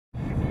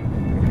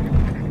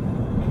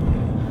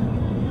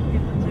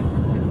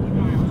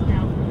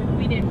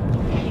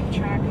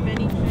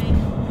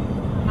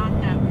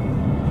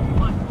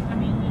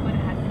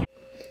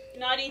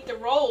the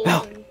rolls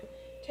and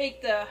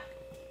take the...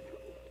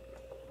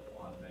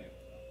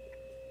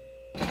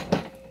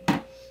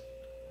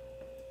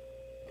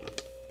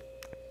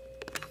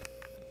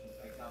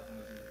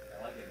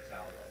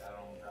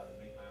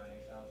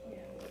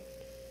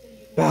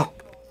 Belle,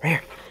 right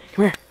here.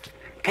 Come here.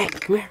 Hey,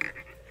 come here.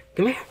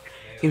 Come here.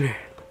 Come here.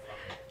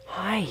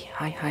 Hi.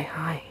 Hi, hi,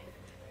 hi.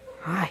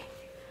 Hi.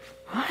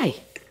 Hi.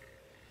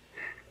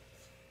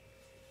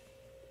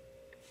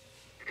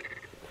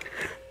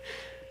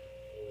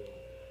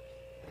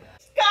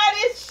 Got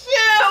his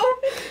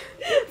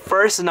shoe!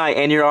 First night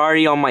and you're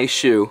already on my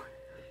shoe.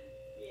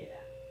 Yeah.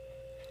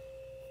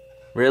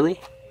 Really?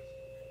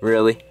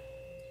 Really?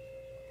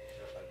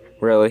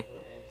 Really?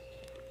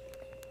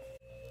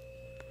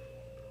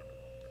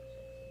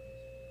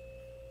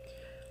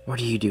 What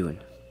are you doing?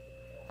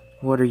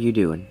 What are you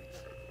doing?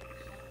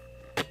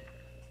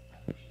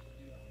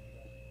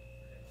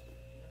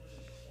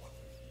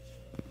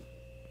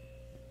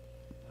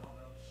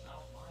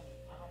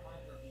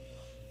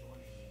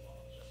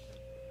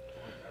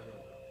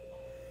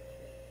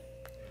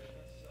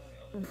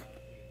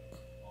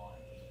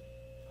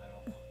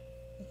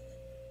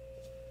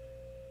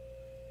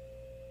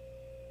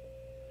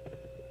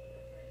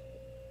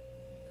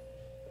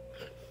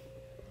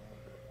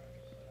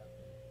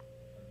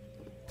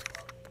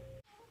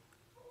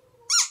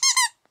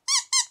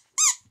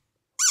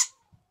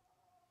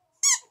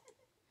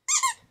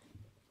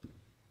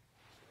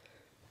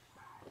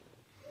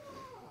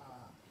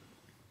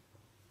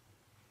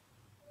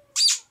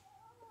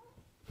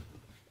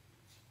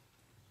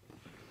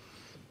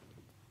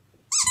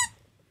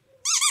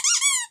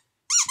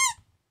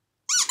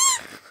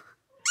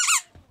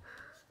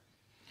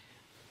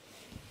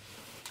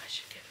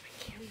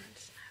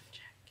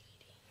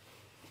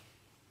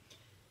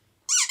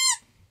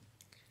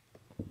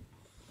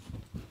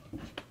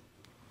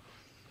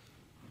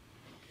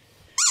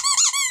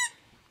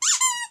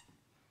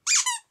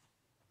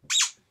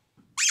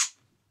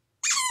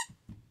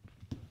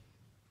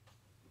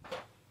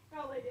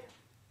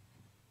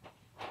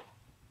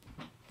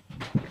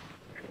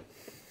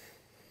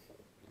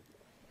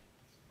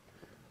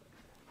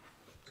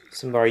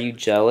 Simba, are you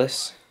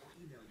jealous?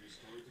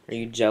 Are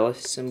you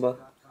jealous, Simba?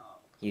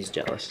 He's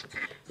jealous.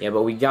 Yeah,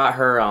 but we got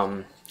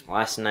her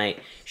last night.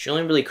 She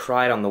only really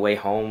cried on the way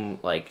home.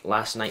 Like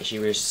last night she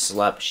just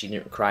slept. She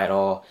didn't cry at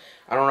all.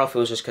 I don't know if it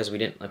was just because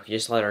we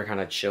just let her kind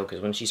of chill,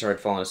 because when she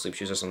started falling asleep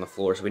she was just on the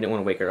floor, so we didn't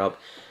want to wake her up.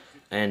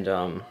 And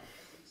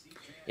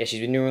yeah,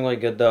 she's been doing really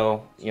good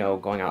though, you know,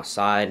 going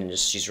outside, and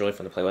just she's really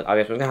fun to play with.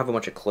 Obviously, we're gonna have a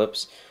bunch of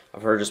clips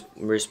of her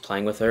we're just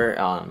playing with her.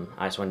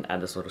 I just wanted to add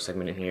this little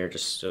segment in here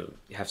just so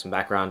you have some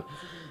background.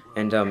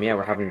 And yeah,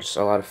 we're having just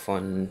a lot of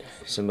fun.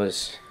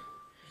 Simba's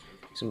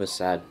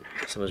sad.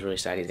 Simba's really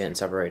sad. He's getting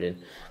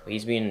separated. But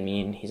he's being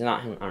mean. He's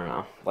not. I don't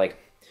know. Like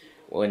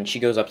when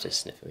she goes up to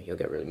sniff him, he'll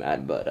get really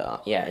mad.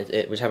 But yeah,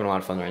 we're having a lot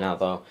of fun right now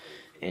though,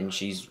 and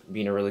she's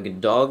being a really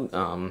good dog.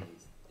 I'm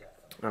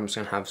just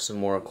gonna have some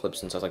more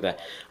clips and stuff like that.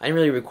 I didn't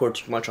really record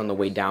too much on the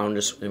way down,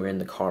 just when we were in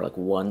the car like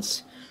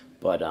once.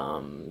 But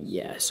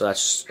yeah, so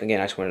that's,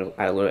 again, I just wanted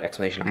to add a little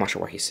explanation. I'm not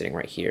sure why he's sitting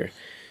right here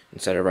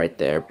instead of right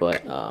there.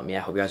 But yeah, I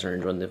hope you guys are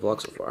enjoying the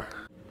vlog so far.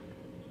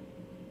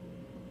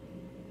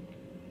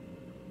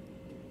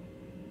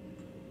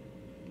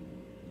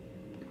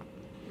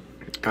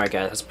 Alright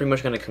guys, that's pretty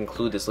much going to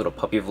conclude this little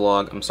puppy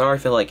vlog. I'm sorry I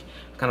feel like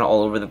I'm kind of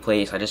all over the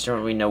place. I just don't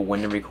really know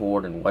when to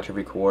record and what to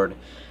record.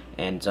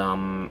 And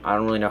I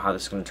don't really know how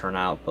this is going to turn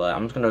out, but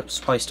I'm just going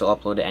to probably still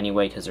upload it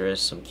anyway because there is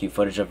some cute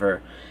footage of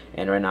her.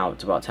 And right now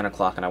it's about 10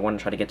 o'clock and I want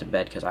to try to get to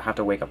bed because I have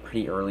to wake up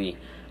pretty early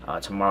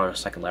tomorrow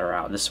so I can let her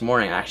out. This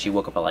morning I actually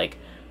woke up at like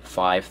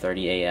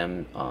 5:30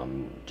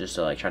 a.m. Just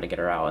to like try to get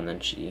her out, and then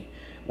she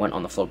went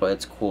on the floor. But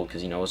it's cool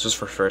because, you know, it was just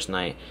for first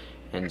night.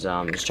 And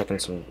just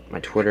checking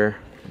my Twitter,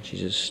 and she's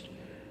just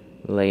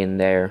laying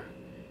there.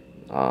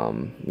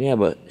 Yeah,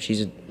 but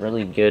she's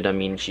really good. I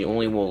mean, she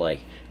only will like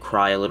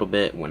cry a little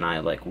bit when I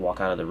like walk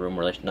out of the room,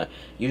 or like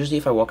usually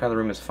if I walk out of the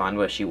room it's fine,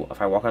 but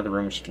if I walk out of the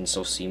room she can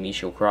still see me,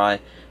 she'll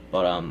cry.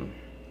 But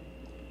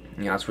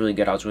yeah, it's really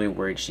good. I was really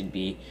worried she'd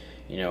be,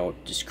 you know,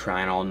 just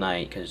crying all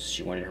night because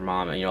she wanted her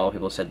mom, and you know, a lot of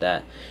people said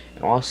that.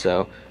 And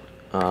also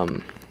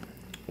when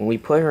we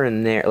put her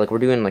in there, like we're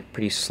doing like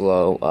pretty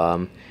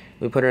slow,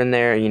 we put her in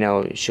there, you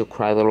know, she'll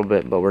cry a little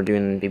bit, but we're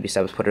doing baby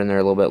steps, put her in there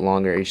a little bit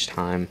longer each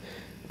time.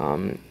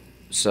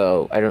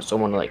 So I don't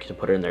want to like to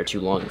put her in there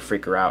too long and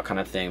freak her out, kind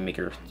of thing, make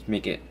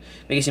it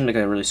seem like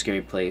a really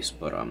scary place.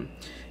 But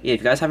yeah, if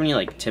you guys have any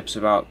like tips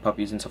about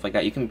puppies and stuff like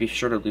that, you can be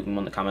sure to leave them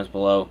in the comments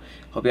below.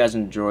 Hope you guys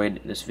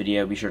enjoyed this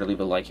video. Be sure to leave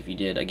a like if you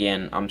did.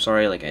 Again, I'm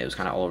sorry, like it was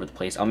kind of all over the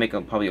place. I'll make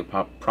probably a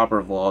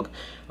proper vlog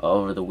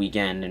over the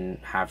weekend and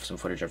have some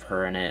footage of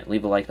her in it.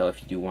 Leave a like though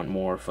if you do want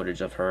more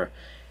footage of her.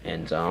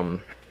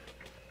 And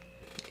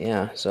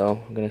yeah,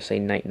 so I'm gonna say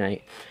night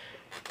night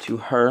to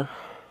her.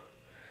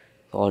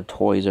 All her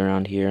toys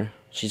around here.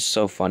 She's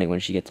so funny when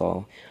she gets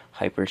all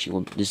hyper. She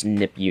will just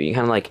nip you. You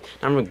kind of like,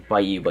 not really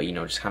bite you, but you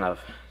know, just kind of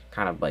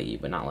bite you,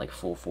 but not like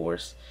full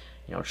force.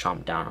 You know,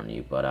 chomp down on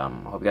you. But I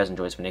hope you guys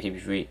enjoyed this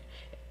video.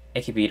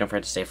 AKB, don't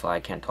forget to stay fly. I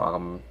can't talk.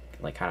 I'm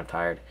like kind of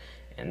tired.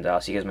 And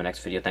I'll see you guys in my next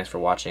video. Thanks for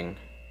watching.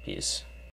 Peace.